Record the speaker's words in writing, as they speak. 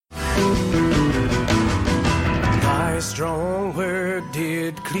Thy strong word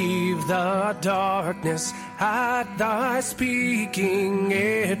did cleave the darkness. At thy speaking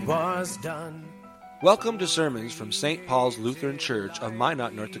it was done. Welcome to sermons from St. Paul's Lutheran Church of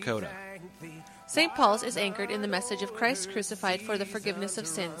Minot, North Dakota. St. Paul's is anchored in the message of Christ crucified for the forgiveness of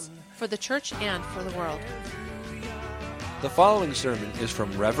sins, for the church and for the world. The following sermon is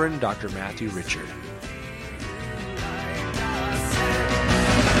from Reverend Dr. Matthew Richard.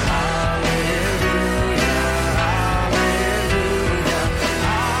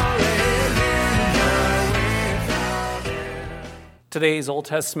 Today's Old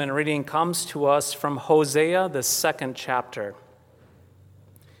Testament reading comes to us from Hosea, the 2nd chapter.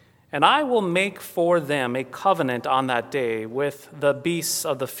 And I will make for them a covenant on that day with the beasts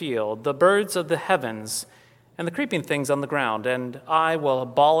of the field, the birds of the heavens, and the creeping things on the ground. And I will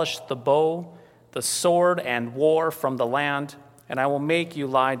abolish the bow, the sword, and war from the land, and I will make you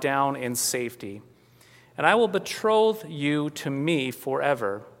lie down in safety. And I will betroth you to me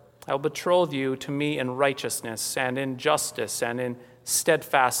forever. I will betroth you to me in righteousness and in justice and in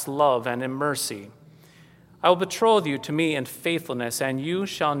steadfast love and in mercy. I will betroth you to me in faithfulness, and you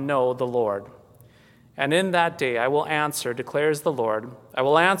shall know the Lord. And in that day I will answer, declares the Lord. I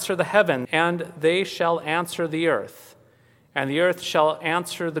will answer the heaven, and they shall answer the earth. And the earth shall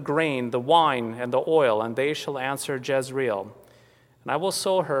answer the grain, the wine, and the oil, and they shall answer Jezreel. And I will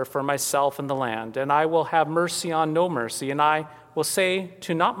sow her for myself in the land, and I will have mercy on no mercy, and I will say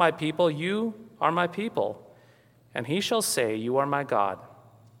to not my people, you are my people. And he shall say, you are my God.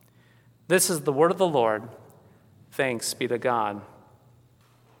 This is the word of the Lord. Thanks be to God.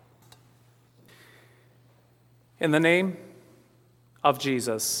 In the name of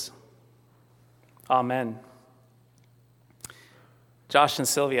Jesus, amen. Josh and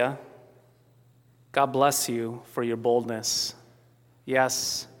Sylvia, God bless you for your boldness.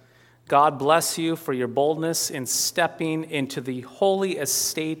 Yes, God bless you for your boldness in stepping into the holy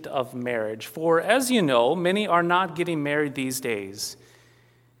estate of marriage. For as you know, many are not getting married these days.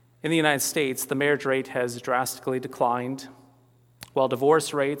 In the United States, the marriage rate has drastically declined, while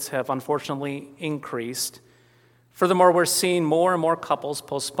divorce rates have unfortunately increased. Furthermore, we're seeing more and more couples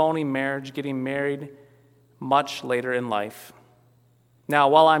postponing marriage, getting married much later in life. Now,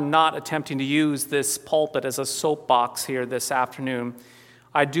 while I'm not attempting to use this pulpit as a soapbox here this afternoon,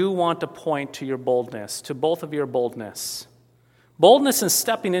 I do want to point to your boldness, to both of your boldness. Boldness in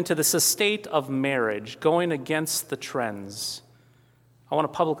stepping into this estate of marriage, going against the trends. I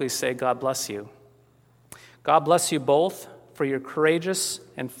want to publicly say, God bless you. God bless you both for your courageous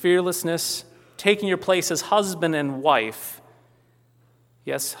and fearlessness, taking your place as husband and wife.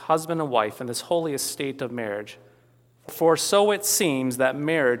 Yes, husband and wife in this holy estate of marriage. For so it seems that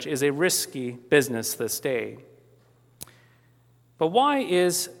marriage is a risky business this day. But why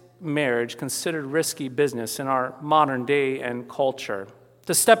is marriage considered risky business in our modern day and culture?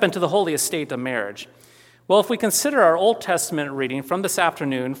 To step into the holy estate of marriage. Well, if we consider our Old Testament reading from this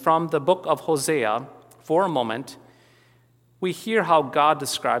afternoon from the book of Hosea for a moment, we hear how God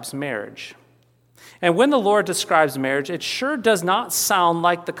describes marriage. And when the Lord describes marriage, it sure does not sound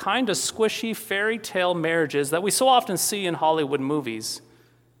like the kind of squishy fairy tale marriages that we so often see in Hollywood movies.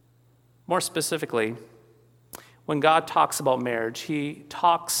 More specifically, when God talks about marriage, he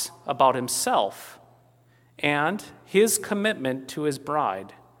talks about himself and his commitment to his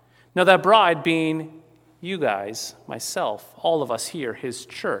bride. Now, that bride being you guys, myself, all of us here, his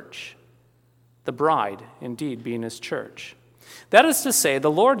church. The bride, indeed, being his church. That is to say,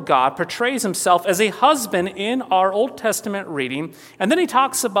 the Lord God portrays himself as a husband in our Old Testament reading, and then he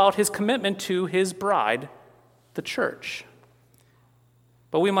talks about his commitment to his bride, the church.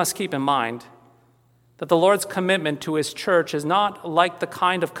 But we must keep in mind that the Lord's commitment to his church is not like the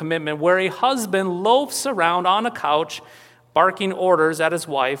kind of commitment where a husband loafs around on a couch barking orders at his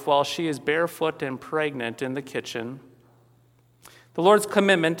wife while she is barefoot and pregnant in the kitchen. The Lord's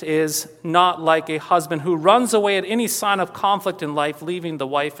commitment is not like a husband who runs away at any sign of conflict in life, leaving the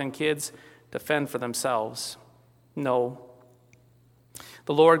wife and kids to fend for themselves. No.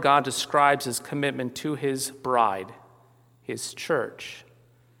 The Lord God describes his commitment to his bride, his church,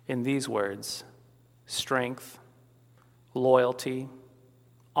 in these words: strength, loyalty,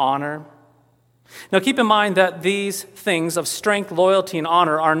 honor. Now keep in mind that these things of strength, loyalty, and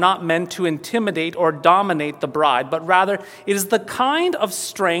honor are not meant to intimidate or dominate the bride, but rather it is the kind of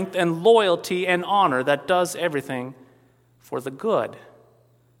strength and loyalty and honor that does everything for the good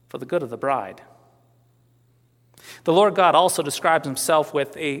of the bride. The Lord God also describes himself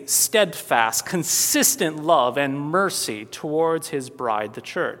with a steadfast, consistent love and mercy towards his bride, the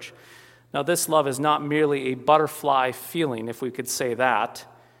church. Now, this love is not merely a butterfly feeling, if we could say that,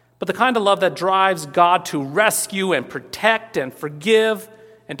 but the kind of love that drives God to rescue and protect and forgive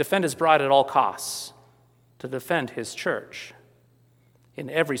and defend his bride at all costs, to defend his church in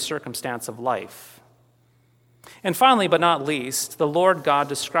every circumstance of life. And finally, but not least, the Lord God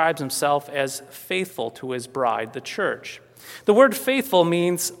describes himself as faithful to his bride, the church. The word faithful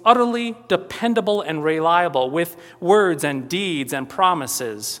means utterly dependable and reliable, with words and deeds and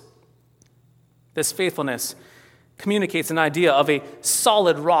promises. This faithfulness communicates an idea of a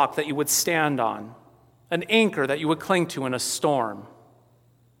solid rock that you would stand on, an anchor that you would cling to in a storm.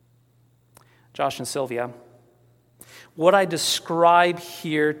 Josh and Sylvia, what I describe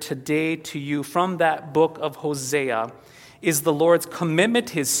here today to you from that book of Hosea is the Lord's commitment,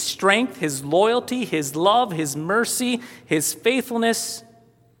 his strength, his loyalty, his love, his mercy, his faithfulness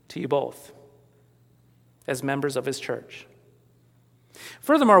to you both as members of his church.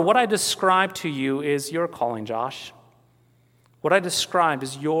 Furthermore, what I describe to you is your calling, Josh. What I describe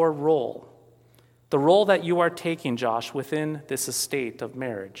is your role, the role that you are taking, Josh, within this estate of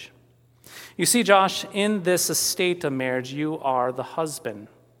marriage. You see, Josh, in this estate of marriage, you are the husband,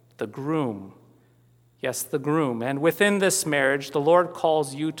 the groom. Yes, the groom. And within this marriage, the Lord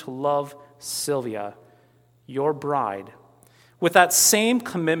calls you to love Sylvia, your bride, with that same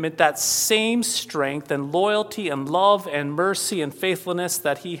commitment, that same strength and loyalty and love and mercy and faithfulness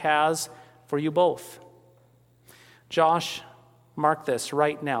that he has for you both. Josh, mark this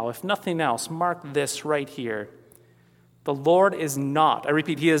right now. If nothing else, mark this right here. The Lord is not, I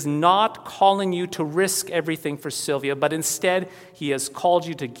repeat, he is not calling you to risk everything for Sylvia, but instead he has called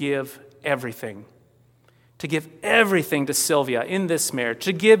you to give everything. To give everything to Sylvia in this marriage,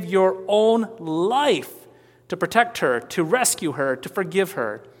 to give your own life to protect her, to rescue her, to forgive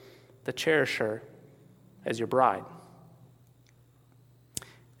her, to cherish her as your bride.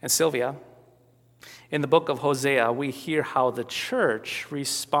 And Sylvia, in the book of Hosea, we hear how the church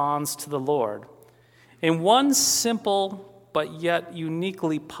responds to the Lord. In one simple but yet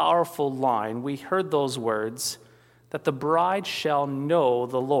uniquely powerful line, we heard those words, that the bride shall know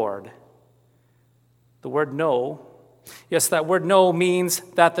the Lord. The word know, yes, that word know means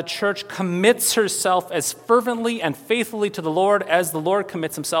that the church commits herself as fervently and faithfully to the Lord as the Lord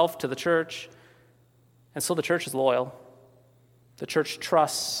commits himself to the church. And so the church is loyal. The church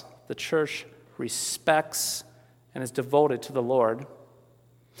trusts. The church respects and is devoted to the Lord.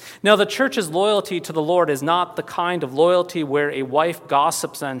 Now, the church's loyalty to the Lord is not the kind of loyalty where a wife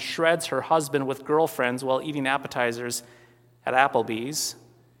gossips and shreds her husband with girlfriends while eating appetizers at Applebee's.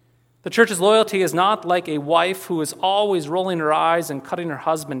 The church's loyalty is not like a wife who is always rolling her eyes and cutting her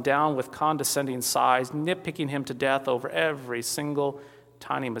husband down with condescending sighs, nitpicking him to death over every single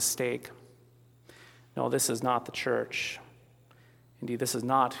tiny mistake. No, this is not the church. Indeed, this is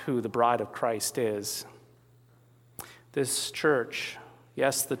not who the bride of Christ is. This church,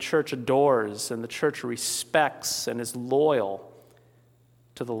 yes, the church adores and the church respects and is loyal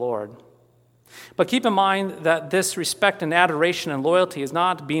to the Lord. But keep in mind that this respect and adoration and loyalty is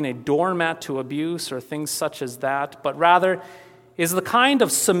not being a doormat to abuse or things such as that, but rather is the kind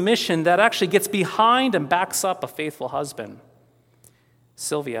of submission that actually gets behind and backs up a faithful husband.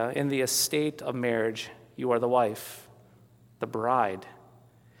 Sylvia, in the estate of marriage, you are the wife, the bride.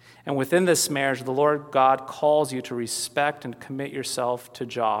 And within this marriage, the Lord God calls you to respect and commit yourself to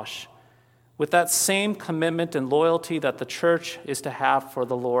Josh with that same commitment and loyalty that the church is to have for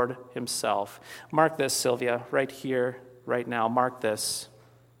the Lord himself. Mark this, Sylvia, right here, right now. Mark this.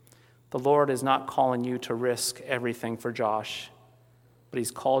 The Lord is not calling you to risk everything for Josh, but he's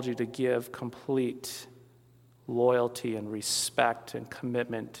called you to give complete loyalty and respect and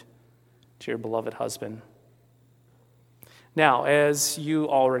commitment to your beloved husband. Now, as you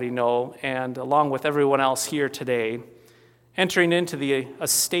already know, and along with everyone else here today, entering into the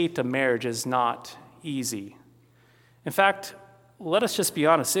estate of marriage is not easy. In fact, let us just be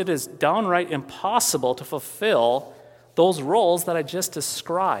honest, it is downright impossible to fulfill those roles that I just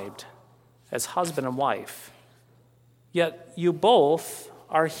described as husband and wife. Yet you both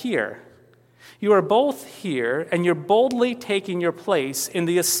are here. You are both here, and you're boldly taking your place in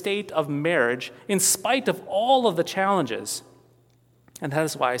the estate of marriage in spite of all of the challenges. And that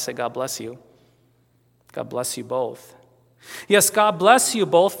is why I say God bless you. God bless you both. Yes, God bless you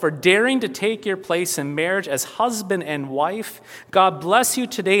both for daring to take your place in marriage as husband and wife. God bless you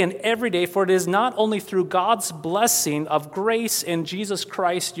today and every day, for it is not only through God's blessing of grace in Jesus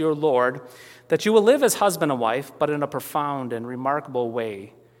Christ your Lord that you will live as husband and wife, but in a profound and remarkable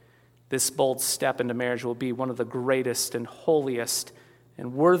way. This bold step into marriage will be one of the greatest and holiest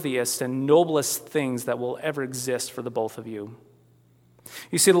and worthiest and noblest things that will ever exist for the both of you.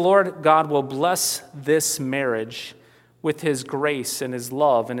 You see, the Lord God will bless this marriage with his grace and his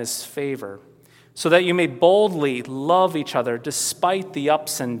love and his favor, so that you may boldly love each other despite the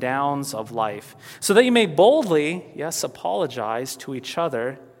ups and downs of life, so that you may boldly, yes, apologize to each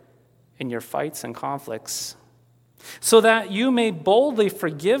other in your fights and conflicts, so that you may boldly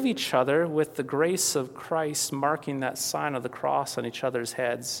forgive each other with the grace of Christ marking that sign of the cross on each other's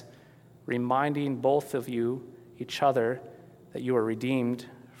heads, reminding both of you, each other, that you are redeemed,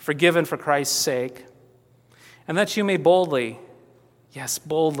 forgiven for Christ's sake, and that you may boldly, yes,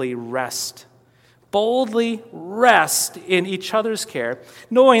 boldly rest in each other's care,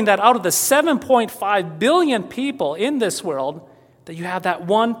 knowing that out of the 7.5 billion people in this world, that you have that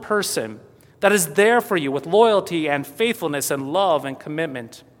one person that is there for you with loyalty and faithfulness and love and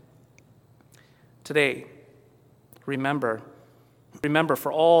commitment. Today, remember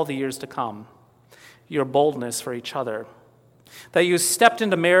for all the years to come, your boldness for each other, that you stepped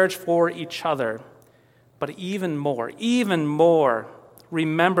into marriage for each other, but even more,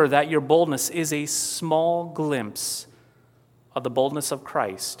 remember that your boldness is a small glimpse of the boldness of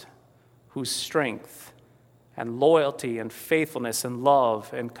Christ, whose strength and loyalty and faithfulness and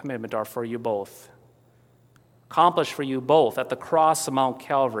love and commitment are for you both. Accomplished for you both at the cross of Mount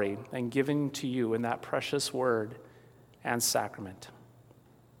Calvary and given to you in that precious word and sacrament.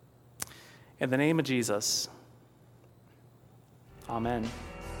 In the name of Jesus, amen.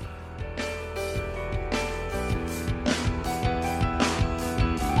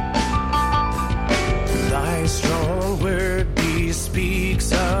 Thy strong word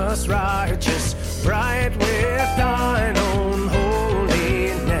bespeaks us righteous, bright with thine own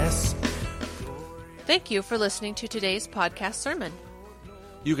holiness. Thank you for listening to today's podcast sermon.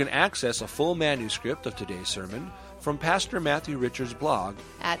 You can access a full manuscript of today's sermon from Pastor Matthew Richard's blog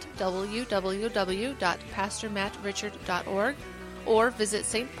At www.pastormattrichard.org or visit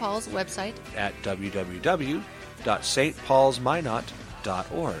St. Paul's website at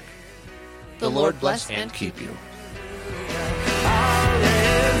www.stpaulsminot.org. The Lord bless and keep you.